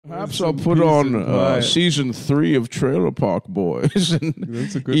Perhaps I'll put on season 3 of Trailer Park Boys and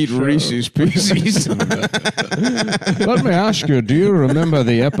eat show. Reese's Pieces. Let me ask you, do you remember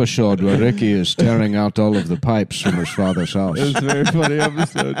the episode where Ricky is tearing out all of the pipes from his father's house? It was a very funny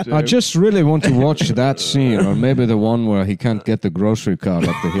episode, James. I just really want to watch that scene, or maybe the one where he can't get the grocery cart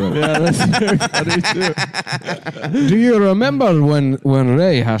up the hill. Yeah, that's very funny too. Do you remember when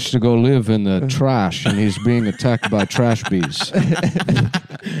Ray has to go live in the trash and he's being attacked by trash bees?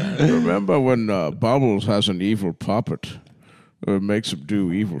 Remember when Bubbles has an evil puppet makes him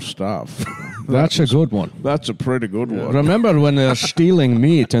do evil stuff? That's a good one. That's a pretty good one. Remember when they're stealing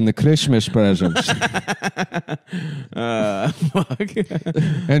meat in the Christmas presents?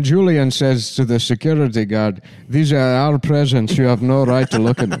 And Julian says to the security guard, "These are our presents. You have no right to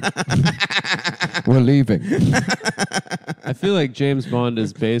look at them. We're leaving." I feel like James Bond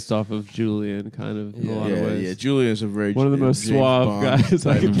is based off of Julian, kind of in a lot of ways. Yeah, Julian's a very one of the most James suave Bond guys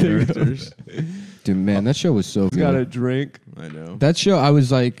I can think of. Dude, man, that show was so good. He's got a drink. I know. That show, I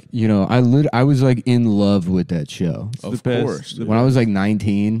was like, I was like in love with that show. Of course. When I was like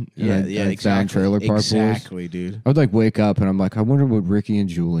 19, exactly. Found Trailer Park Boys. Exactly, dude. I would like wake up and I'm like, I wonder what Ricky and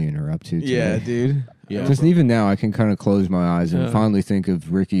Julian are up to today. Yeah, dude. Yeah. Because even now, I can kind of close my eyes and finally think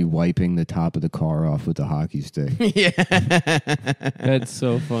of Ricky wiping the top of the car off with a hockey stick. Yeah. That's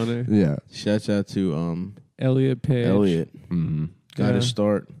so funny. Yeah. Shouts out to Elliot Page. Mm-hmm. Got to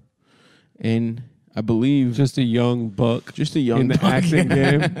start. And I believe... Just a young buck. Just a young in the buck. acting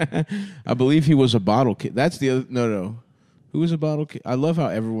game. I believe he was a bottle kid. That's the other... No. Who was a bottle kid? I love how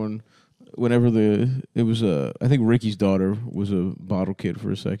everyone... Whenever I think Ricky's daughter was a bottle kid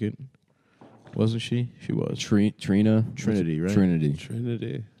for a second. Wasn't she? She was. Trina? Trinity, right?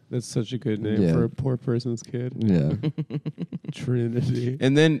 Trinity. That's such a good name for a poor person's kid. Yeah. Trinity.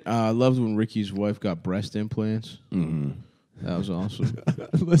 And then I loved when Ricky's wife got breast implants. Mm-hmm. That was awesome.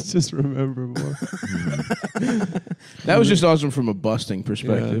 Let's just remember more. That was just awesome from a busting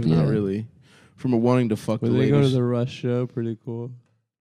perspective, not really from a wanting to fuck the ladies. When they go to the Rush show, pretty cool.